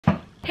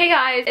Hey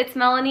guys, it's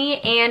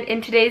Melanie, and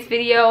in today's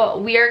video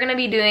we are going to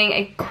be doing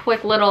a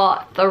quick little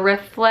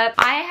thrift flip.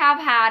 I have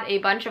had a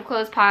bunch of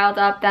clothes piled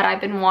up that I've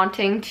been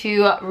wanting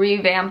to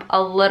revamp a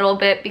little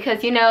bit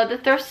because, you know, the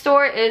thrift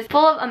store is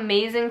full of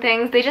amazing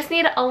things. They just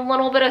need a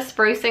little bit of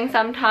sprucing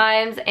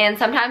sometimes, and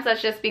sometimes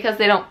that's just because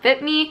they don't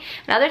fit me,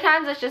 and other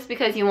times it's just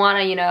because you want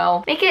to, you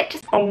know, make it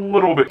just a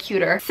little bit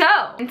cuter. So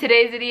in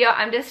today's video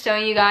I'm just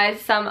showing you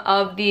guys some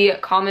of the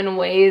common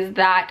ways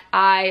that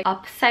I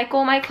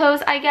upcycle my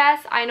clothes, I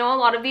guess. I know a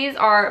lot of these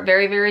are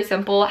very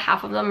simple.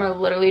 Half of them are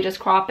literally just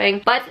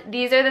cropping, but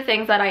these are the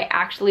things that I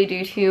actually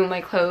do to my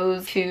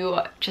clothes to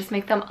just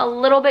make them a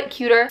little bit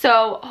cuter.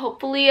 So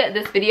hopefully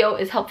this video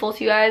is helpful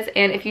to you guys,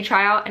 and if you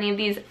try out any of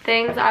these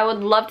things, I would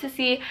love to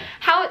see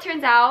how it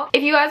turns out.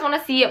 If you guys want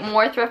to see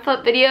more thrift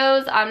flip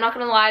videos, I'm not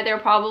gonna lie, they're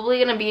probably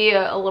gonna be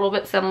a little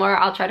bit similar.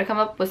 I'll try to come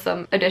up with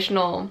some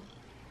additional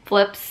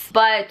flips,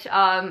 but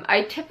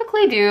I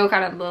typically do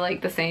kind of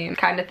like the same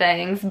kind of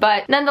things.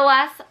 But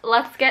nonetheless,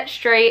 let's get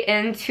straight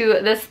into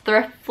this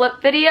thrift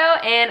flip video,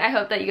 and I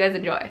hope that you guys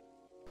enjoy.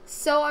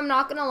 So I'm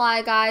not gonna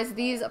lie guys,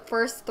 these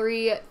first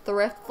three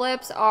thrift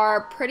flips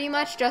are pretty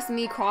much just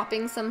me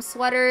cropping some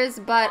sweaters,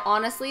 but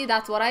honestly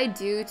that's what I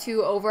do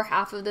to over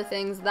half of the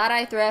things that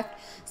I thrift.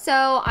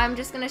 So I'm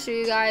just gonna show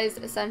you guys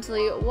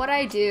essentially what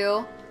I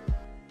do.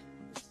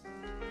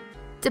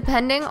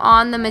 Depending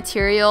on the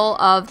material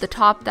of the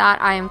top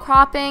that I am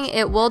cropping,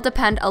 it will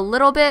depend a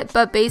little bit,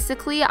 but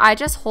basically I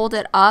just hold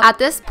it up. At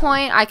this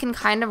point, I can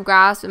kind of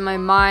grasp in my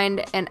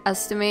mind and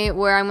estimate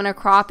where I'm gonna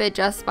crop it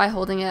just by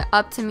holding it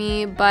up to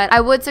me, but I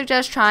would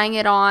suggest trying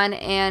it on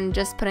and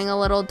just putting a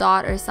little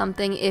dot or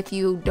something if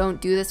you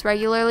don't do this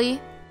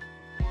regularly.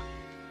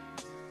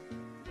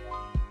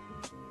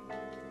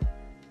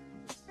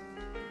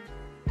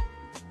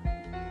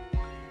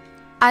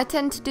 I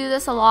tend to do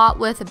this a lot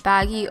with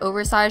baggy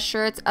oversized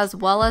shirts as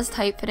well as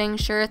tight-fitting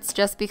shirts,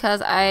 just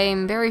because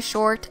I'm very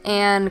short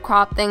and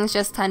crop things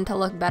just tend to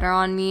look better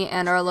on me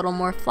and are a little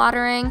more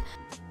flattering.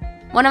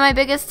 One of my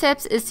biggest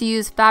tips is to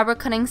use fabric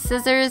cutting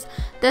scissors.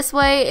 This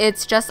way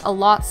it's just a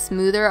lot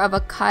smoother of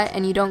a cut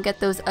and you don't get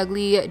those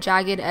ugly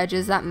jagged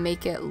edges that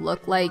make it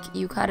look like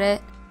you cut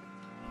it.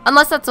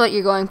 Unless that's what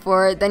you're going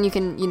for, then you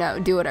can, you know,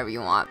 do whatever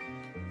you want.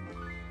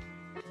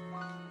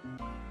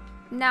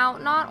 Now,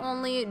 not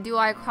only do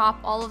I crop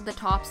all of the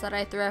tops that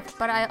I thrift,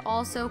 but I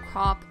also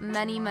crop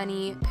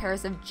many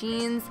pairs of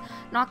jeans.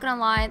 Not gonna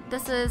lie,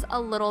 this is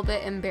a little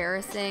bit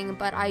embarrassing,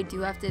 but I do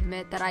have to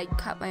admit that I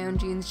cut my own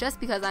jeans just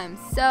because I'm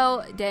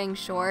so dang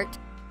short.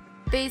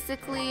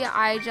 Basically,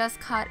 I just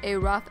cut a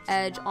rough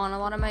edge on a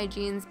lot of my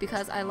jeans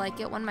because I like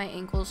it when my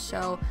ankles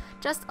show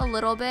just a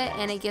little bit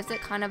and it gives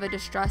it kind of a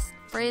distressed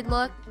frayed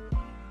look.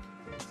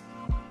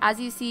 As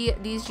you see,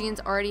 these jeans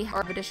already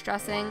have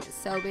distressing,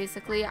 so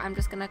basically I'm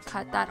just gonna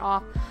cut that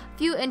off a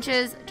few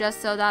inches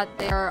just so that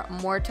they're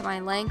more to my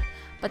length,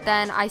 but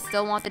then I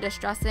still want the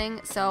distressing,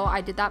 so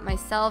I did that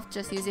myself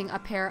just using a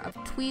pair of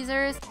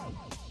tweezers.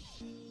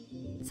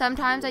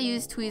 Sometimes I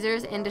use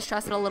tweezers and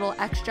distress it a little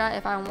extra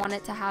if I want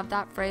it to have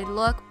that frayed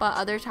look, but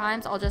other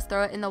times I'll just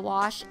throw it in the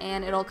wash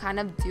and it'll kind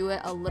of do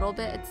it a little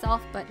bit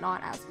itself, but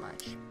not as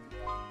much.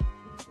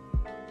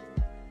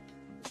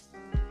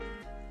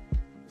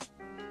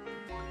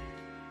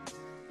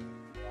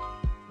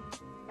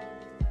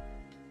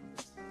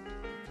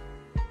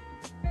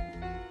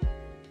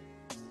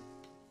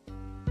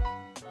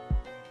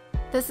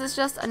 This is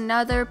just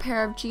another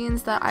pair of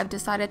jeans that I've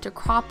decided to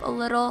crop a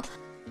little.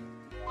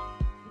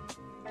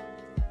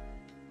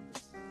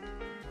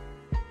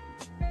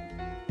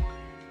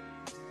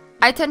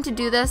 I tend to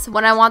do this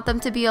when I want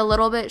them to be a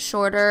little bit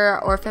shorter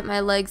or fit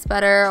my legs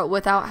better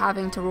without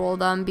having to roll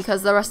them,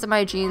 because the rest of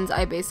my jeans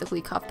I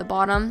basically cuff the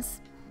bottoms.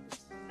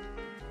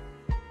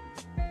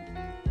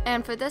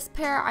 And for this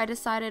pair I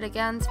decided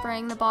against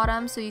fraying the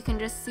bottom so you can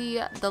just see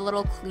the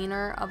little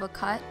cleaner of a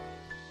cut.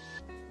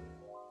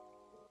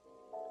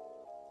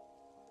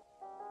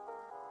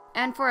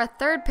 And for a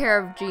third pair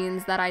of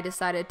jeans that I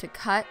decided to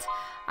cut,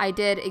 I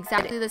did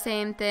exactly the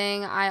same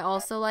thing. I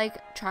also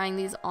like trying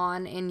these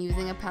on and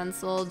using a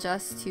pencil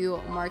just to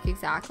mark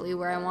exactly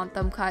where I want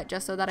them cut,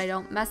 just so that I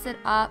don't mess it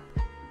up.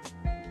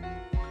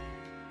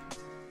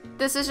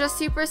 This is just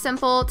super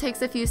simple,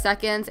 takes a few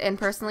seconds, and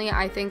personally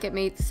I think it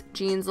makes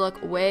jeans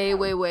look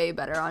way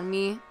better on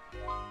me.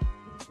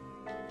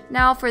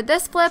 Now for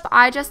this flip,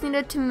 I just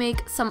needed to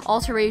make some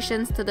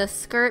alterations to the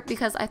skirt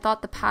because I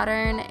thought the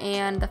pattern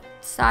and the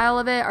style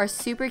of it are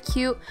super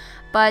cute,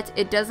 but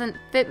it doesn't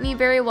fit me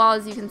very well.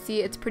 As you can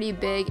see, it's pretty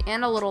big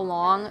and a little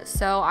long,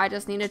 so I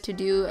just needed to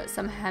do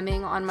some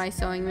hemming on my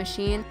sewing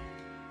machine.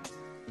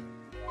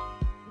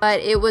 But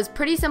it was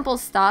pretty simple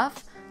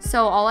stuff,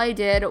 so all I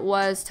did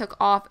was took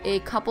off a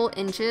couple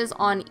inches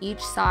on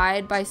each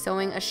side by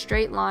sewing a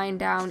straight line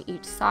down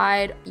each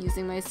side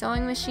using my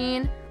sewing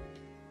machine.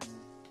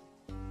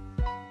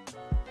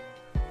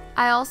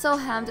 I also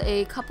hemmed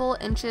a couple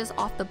inches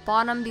off the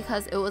bottom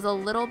because it was a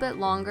little bit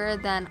longer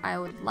than I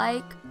would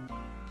like.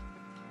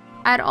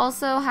 I'd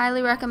also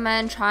highly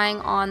recommend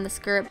trying on the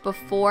skirt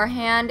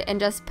beforehand and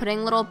just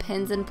putting little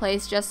pins in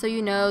place just so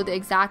you know the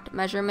exact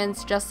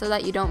measurements, just so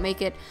that you don't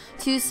make it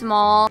too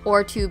small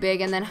or too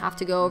big and then have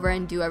to go over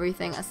and do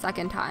everything a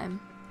second time.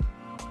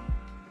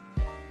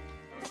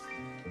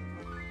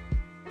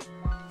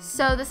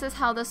 So this is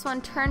how this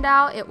one turned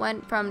out. It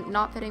went from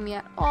not fitting me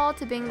at all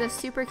to being this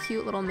super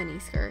cute little mini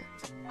skirt.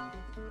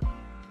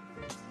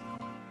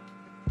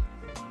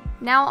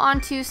 Now on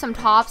to some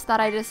tops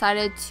that I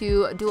decided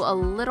to do a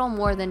little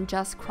more than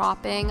just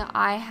cropping.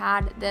 I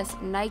had this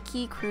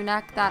Nike crew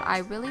neck that I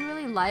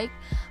really liked,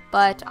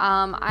 but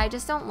I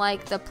just don't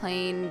like the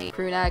plain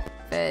crew neck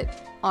fit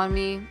on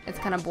me. It's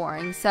kind of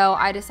boring. So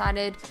I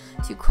decided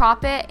to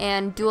crop it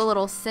and do a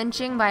little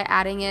cinching by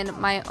adding in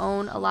my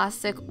own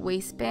elastic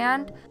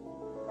waistband.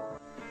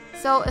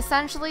 So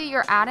essentially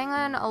you're adding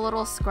in a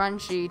little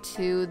scrunchie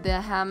to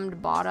the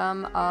hemmed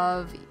bottom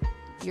of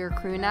your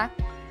crew neck.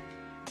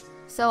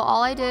 So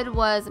all I did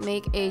was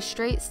make a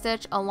straight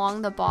stitch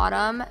along the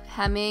bottom,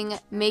 hemming,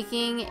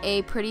 making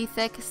a pretty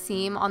thick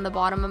seam on the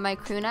bottom of my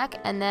crew neck,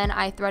 and then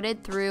I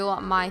threaded through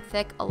my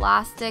thick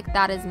elastic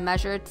that is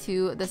measured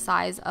to the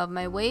size of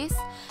my waist.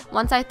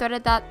 Once I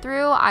threaded that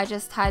through, I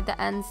just tied the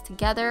ends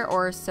together,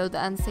 or sewed the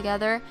ends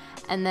together,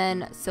 and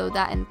then sewed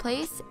that in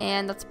place,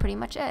 and that's pretty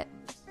much it.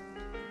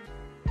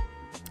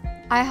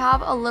 I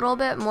have a little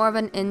bit more of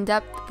an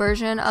in-depth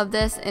version of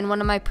this in one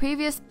of my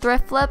previous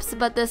thrift flips,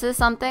 but this is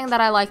something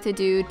that I like to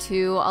do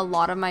to a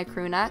lot of my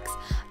crew necks,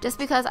 just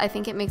because I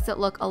think it makes it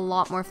look a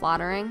lot more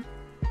flattering.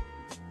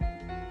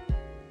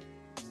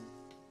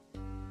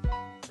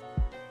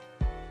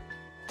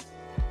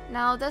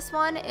 Now this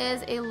one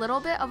is a little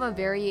bit of a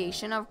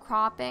variation of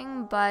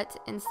cropping, but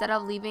instead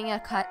of leaving a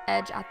cut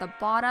edge at the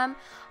bottom,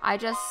 I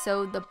just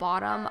sewed the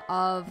bottom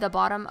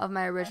of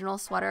my original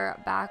sweater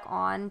back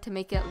on to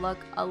make it look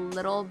a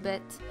little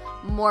bit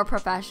more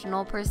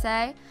professional per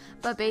se.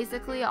 But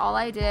basically all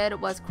I did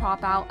was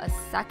crop out a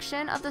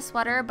section of the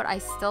sweater, but I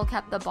still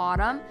kept the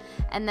bottom,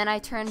 and then I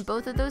turned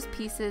both of those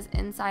pieces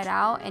inside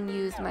out and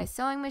used my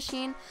sewing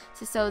machine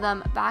to sew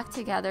them back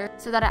together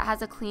so that it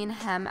has a clean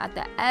hem at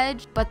the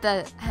edge, but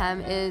the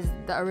hem is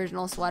the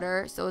original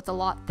sweater, so it's a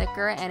lot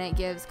thicker and it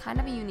gives kind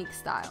of a unique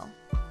style.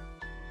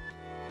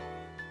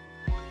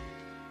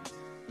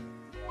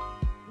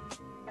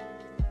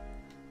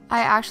 I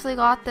actually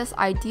got this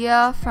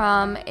idea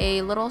from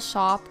a little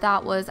shop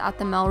that was at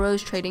the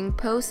Melrose Trading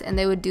Post, and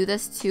they would do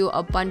this to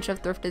a bunch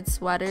of thrifted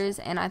sweaters,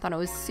 and I thought it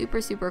was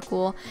super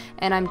cool,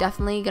 and I'm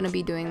definitely going to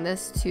be doing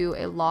this to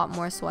a lot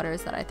more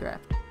sweaters that I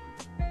thrift.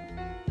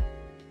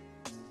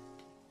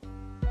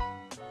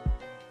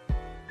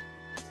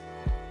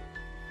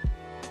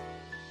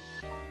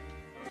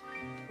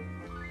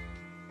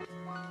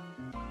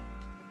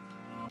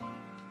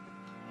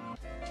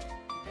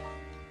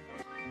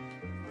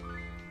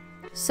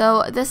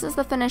 So this is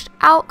the finished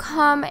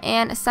outcome,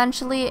 and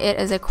essentially it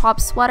is a crop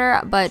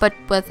sweater but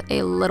with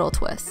a little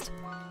twist.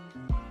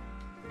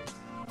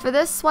 For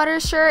this sweater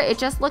shirt, it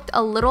just looked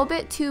a little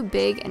bit too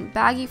big and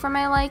baggy for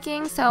my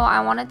liking, so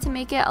I wanted to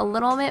make it a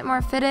little bit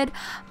more fitted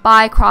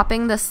by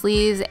cropping the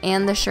sleeves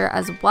and the shirt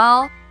as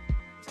well.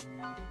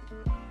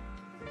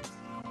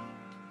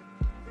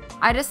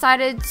 I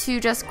decided to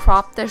just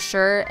crop the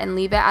shirt and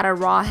leave it at a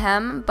raw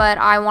hem, but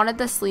I wanted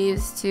the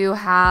sleeves to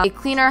have a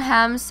cleaner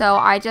hem, so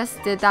I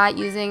just did that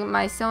using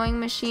my sewing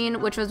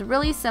machine, which was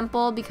really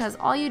simple because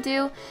all you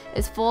do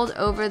is fold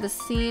over the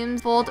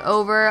seams, fold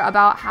over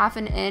about ½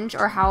 an inch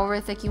or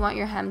however thick you want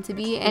your hem to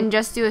be, and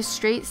just do a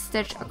straight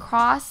stitch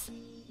across.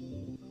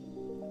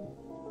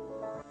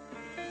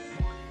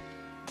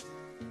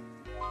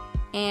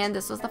 And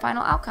this was the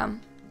final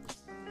outcome.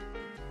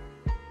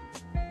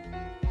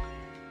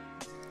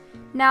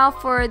 Now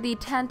for the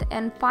 10th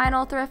and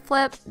final thrift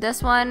flip.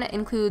 This one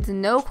includes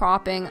no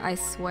cropping, I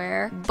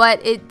swear,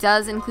 but it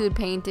does include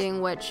painting,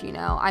 which, you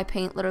know, I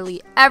paint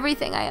literally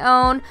everything I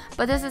own,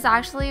 but this is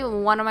actually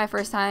one of my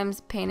first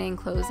times painting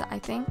clothes, I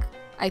think.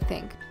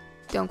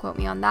 Don't quote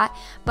me on that.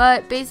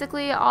 But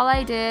basically all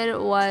I did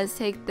was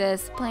take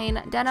this plain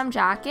denim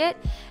jacket,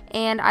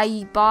 and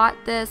I bought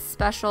this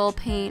special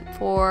paint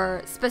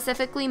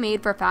specifically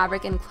made for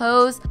fabric and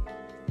clothes.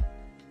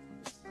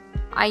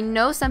 I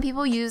know some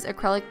people use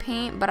acrylic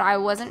paint, but I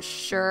wasn't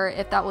sure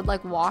if that would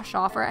like wash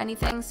off or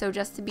anything, so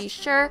just to be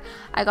sure,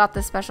 I got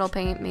this special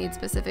paint made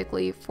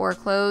specifically for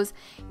clothes,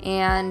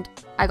 and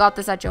I got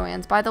this at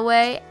Joann's, by the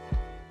way.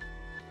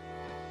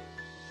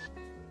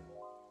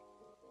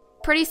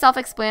 Pretty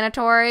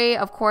self-explanatory.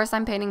 Of course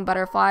I'm painting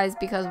butterflies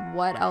because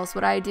what else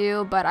would I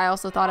do, but I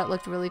also thought it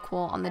looked really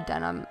cool on the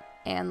denim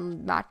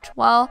and matched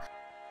well.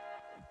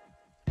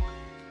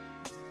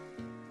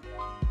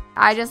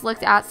 I just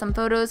looked at some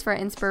photos for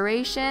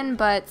inspiration,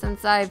 but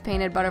since I've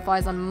painted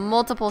butterflies on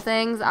multiple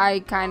things, I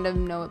kind of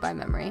know it by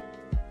memory.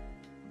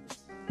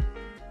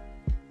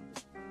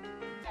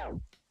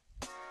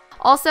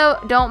 Also,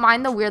 don't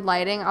mind the weird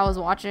lighting. I was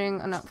watching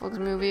a Netflix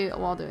movie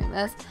while doing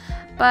this.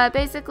 But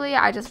basically,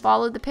 I just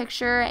followed the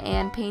picture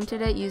and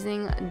painted it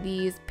using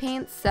these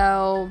paints.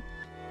 So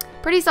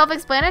pretty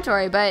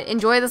self-explanatory, but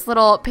enjoy this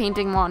little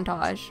painting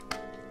montage.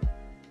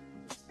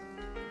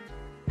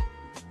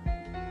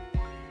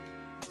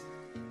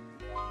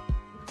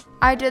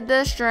 I did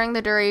this during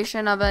the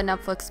duration of a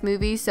Netflix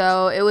movie,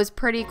 so it was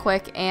pretty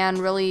quick and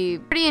really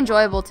pretty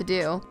enjoyable to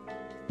do.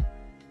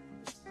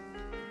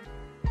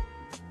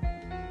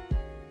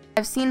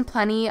 I've seen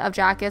plenty of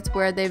jackets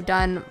where they've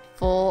done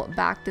full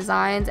back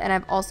designs, and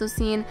I've also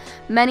seen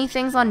many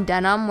things on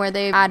denim where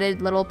they've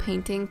added little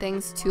painting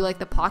things to like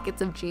the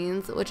pockets of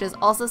jeans, which is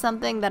also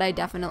something that I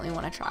definitely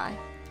want to try.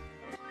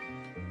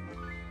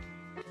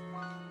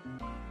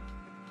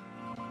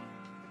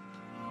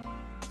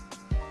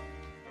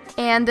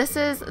 And this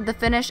is the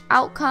finished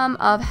outcome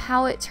of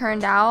how it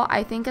turned out.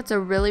 I think it's a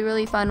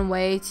really fun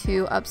way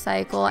to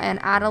upcycle and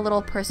add a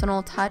little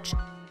personal touch.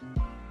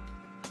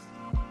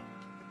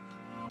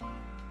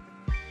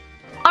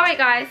 Alright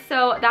guys,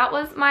 so that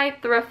was my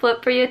thrift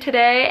flip for you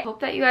today. I hope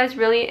that you guys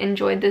really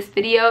enjoyed this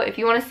video. If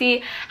you want to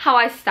see how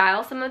I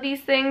style some of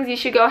these things, you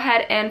should go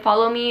ahead and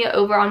follow me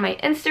over on my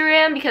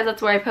Instagram, because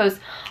that's where I post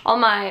all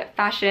my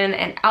fashion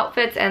and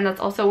outfits, and that's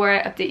also where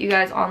I update you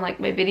guys on like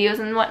my videos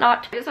and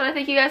whatnot. I just want to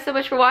thank you guys so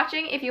much for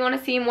watching. If you want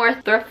to see more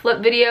thrift flip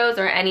videos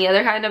or any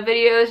other kind of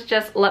videos,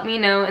 just let me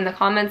know in the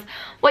comments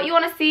what you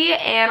want to see,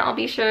 and I'll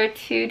be sure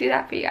to do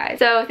that for you guys.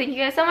 So thank you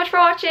guys so much for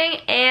watching,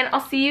 and I'll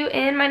see you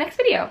in my next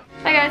video.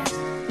 Bye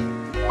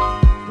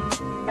guys!